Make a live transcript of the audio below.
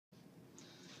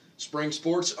Spring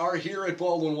sports are here at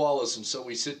Baldwin Wallace, and so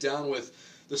we sit down with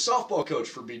the softball coach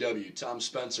for BW, Tom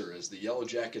Spencer, as the Yellow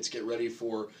Jackets get ready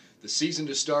for the season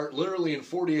to start literally in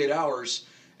 48 hours,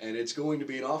 and it's going to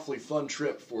be an awfully fun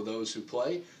trip for those who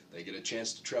play. They get a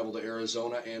chance to travel to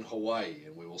Arizona and Hawaii,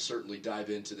 and we will certainly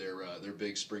dive into their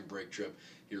big spring break trip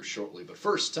here shortly. But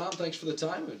first, Tom, thanks for the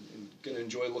time, and going to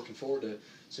enjoy looking forward to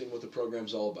seeing what the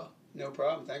program's all about. No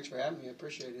problem. Thanks for having me. I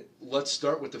appreciate it. Let's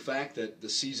start with the fact that the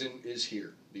season is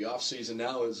here. The off-season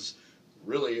now is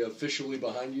really officially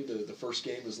behind you. The first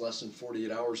game is less than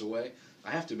 48 hours away.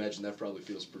 I have to imagine that probably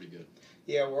feels pretty good.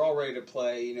 Yeah, we're all ready to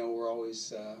play. You know,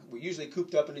 we're usually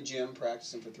cooped up in the gym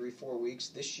practicing for 3-4 weeks.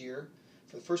 This year,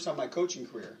 for the first time in my coaching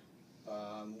career,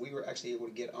 we were actually able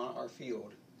to get on our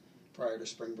field prior to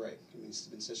spring break. I mean, it's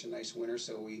been such a nice winter,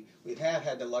 so we have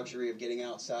had the luxury of getting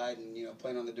outside and, you know,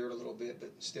 playing on the dirt a little bit,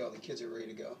 but still, the kids are ready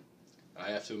to go. I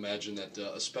have to imagine that,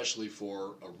 especially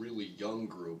for a really young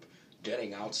group,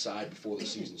 getting outside before the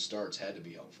season starts had to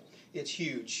be helpful. It's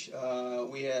huge.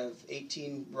 We have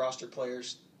 18 roster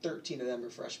players. 13 of them are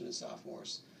freshmen and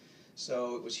sophomores.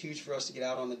 So it was huge for us to get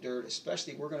out on the dirt,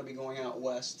 especially we're going to be going out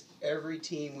west. Every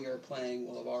team we are playing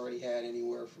will have already had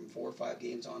anywhere from 4 or 5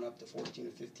 games on up to 14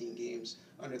 or 15 games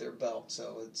under their belt.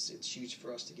 So it's huge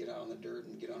for us to get out on the dirt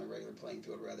and get on a regular playing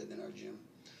field rather than our gym.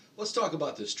 Let's talk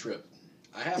about this trip.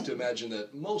 I have to imagine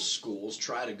that most schools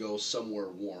try to go somewhere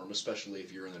warm, especially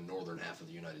if you're in the northern half of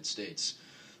the United States.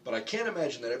 But I can't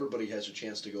imagine that everybody has a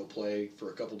chance to go play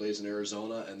for a couple days in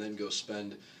Arizona and then go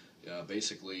spend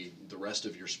basically the rest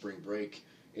of your spring break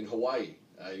in Hawaii.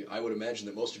 I would imagine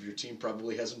that most of your team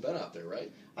probably hasn't been out there,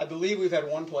 right? I believe we've had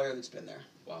one player that's been there.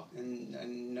 Wow.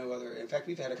 And no other. In fact,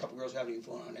 we've had a couple girls who haven't even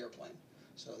flown on an airplane.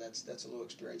 So that's a little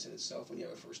experience in itself when you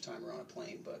have a first timer on a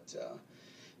plane.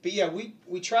 But yeah,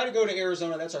 we try to go to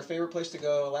Arizona. That's our favorite place to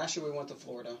go. Last year we went to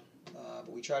Florida,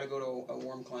 but we try to go to a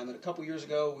warm climate. A couple years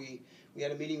ago we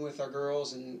had a meeting with our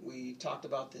girls and we talked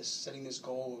about this, setting this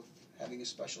goal of having a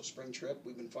special spring trip.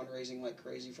 We've been fundraising like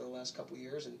crazy for the last couple of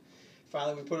years, and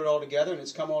finally we put it all together, and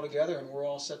it's come all together, and we're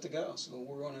all set to go. So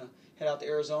we're going to head out to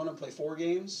Arizona and play 4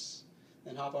 games,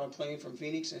 then hop on a plane from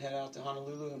Phoenix and head out to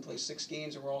Honolulu and play 6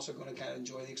 games, and we're also going to kind of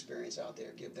enjoy the experience out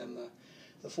there, give them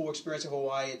the full experience of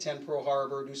Hawaii, attend Pearl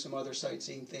Harbor, do some other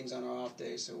sightseeing things on our off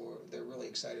day. So they're really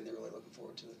excited. They're really looking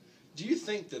forward to it. Do you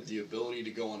think that the ability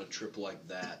to go on a trip like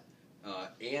that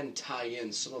and tie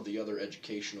in some of the other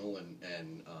educational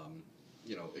and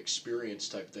experience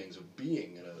type things of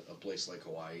being in a place like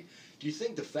Hawaii, do you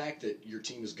think the fact that your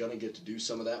team is going to get to do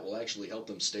some of that will actually help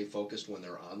them stay focused when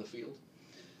they're on the field?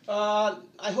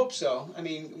 I hope so. I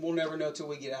mean, we'll never know till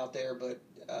we get out there, but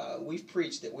we've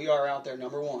preached that we are out there,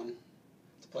 number one,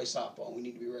 to play softball. We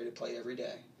need to be ready to play every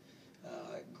day.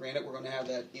 Granted, we're going to have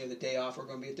that, the day off. We're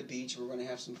going to be at the beach. We're going to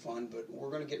have some fun, but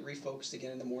we're going to get refocused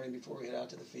again in the morning before we head out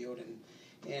to the field,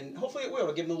 and hopefully it will.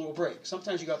 It'll give them a little break.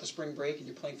 Sometimes you got the spring break and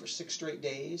you're playing for 6 straight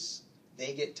days.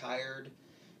 They get tired.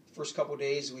 First couple of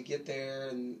days we get there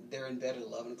and they're in bed at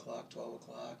 11 o'clock, 12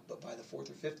 o'clock. But by the 4th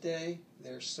or 5th day,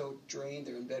 they're so drained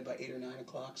they're in bed by 8 or 9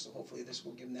 o'clock. So hopefully this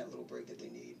will give them that little break that they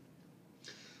need.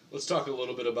 Let's talk a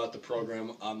little bit about the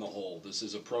program on the whole. This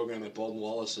is a program at Baldwin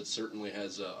Wallace that certainly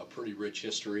has a pretty rich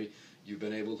history. You've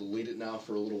been able to lead it now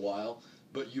for a little while,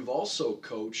 but you've also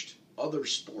coached other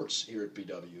sports here at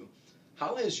BW.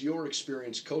 How has your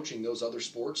experience coaching those other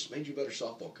sports made you a better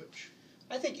softball coach?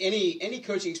 I think any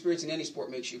coaching experience in any sport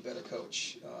makes you a better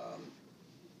coach.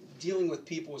 Dealing with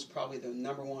people is probably the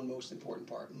number one most important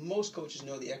part. Most coaches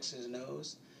know the X's and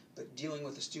O's, but dealing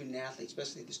with the student athlete,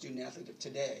 especially the student athlete of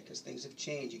today, because things have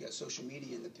changed. You got social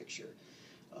media in the picture.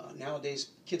 Nowadays,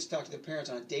 kids talk to their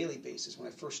parents on a daily basis. When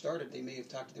I first started, they may have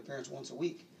talked to their parents once a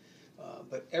week.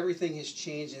 But everything has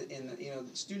changed, and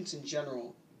students in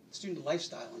general. Student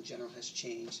lifestyle in general has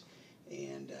changed,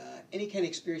 and any kind of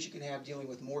experience you can have dealing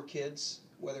with more kids,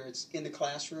 whether it's in the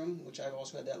classroom, which I've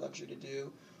also had that luxury to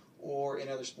do, or in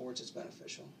other sports, it's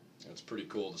beneficial. It's pretty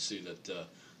cool to see that the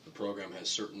program has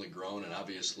certainly grown and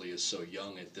obviously is so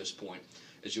young at this point.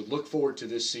 As you look forward to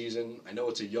this season, I know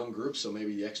it's a young group, so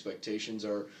maybe the expectations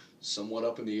are somewhat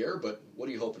up in the air, but what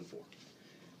are you hoping for?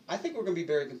 I think we're going to be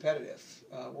very competitive.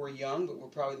 We're young, but we're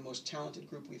probably the most talented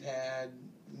group we've had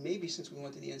maybe since we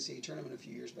went to the NCAA tournament a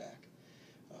few years back.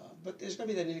 But there's going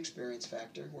to be that inexperience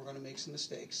factor. We're going to make some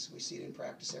mistakes. We see it in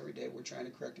practice every day. We're trying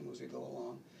to correct them as we go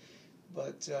along.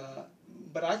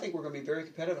 But I think we're going to be very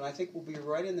competitive, and I think we'll be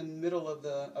right in the middle of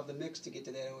the mix to get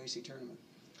to that OAC tournament.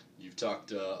 You've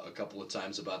talked a couple of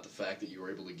times about the fact that you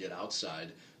were able to get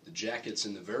outside. The Jackets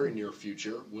in the very near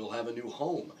future will have a new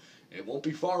home. It won't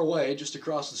be far away, just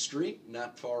across the street,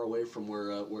 not far away from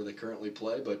where they currently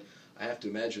play, but I have to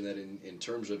imagine that in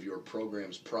terms of your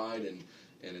program's pride and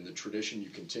in the tradition you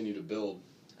continue to build,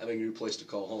 having a new place to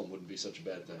call home wouldn't be such a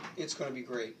bad thing. It's going to be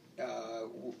great.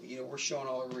 We're showing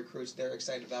all our recruits. They're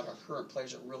excited about it. Our current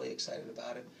players are really excited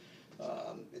about it.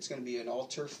 It's going to be an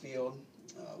all-turf field.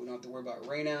 We don't have to worry about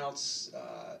rainouts,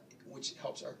 which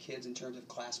helps our kids in terms of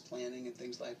class planning and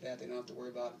things like that. They don't have to worry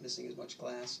about missing as much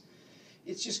class.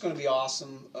 It's just going to be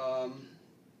awesome.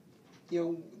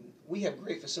 We have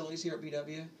great facilities here at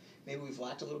BW. Maybe we've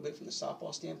lacked a little bit from the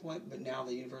softball standpoint, but now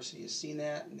the university has seen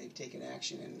that and they've taken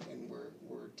action, and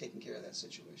we're taking care of that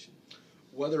situation.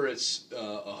 Whether it's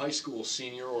a high school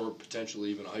senior or potentially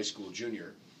even a high school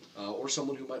junior, or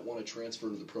someone who might want to transfer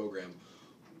to the program,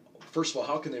 first of all,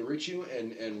 how can they reach you,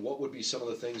 and what would be some of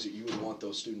the things that you would want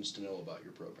those students to know about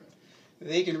your program?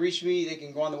 They can reach me. They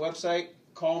can go on the website,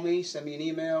 call me, send me an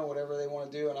email, whatever they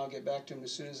want to do, and I'll get back to them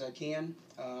as soon as I can.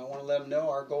 I want to let them know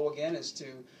our goal, again, is to,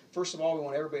 first of all, we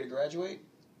want everybody to graduate.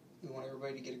 We want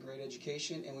everybody to get a great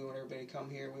education, and we want everybody to come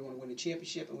here. We want to win a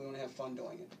championship, and we want to have fun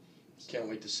doing it. Can't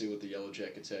wait to see what the Yellow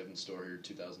Jackets have in store here in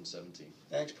 2017.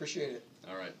 Thanks, appreciate it.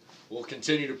 All right. We'll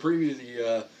continue to preview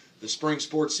the spring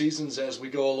sports seasons as we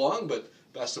go along, but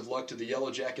best of luck to the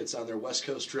Yellow Jackets on their West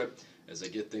Coast trip as they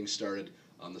get things started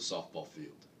on the softball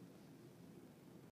field.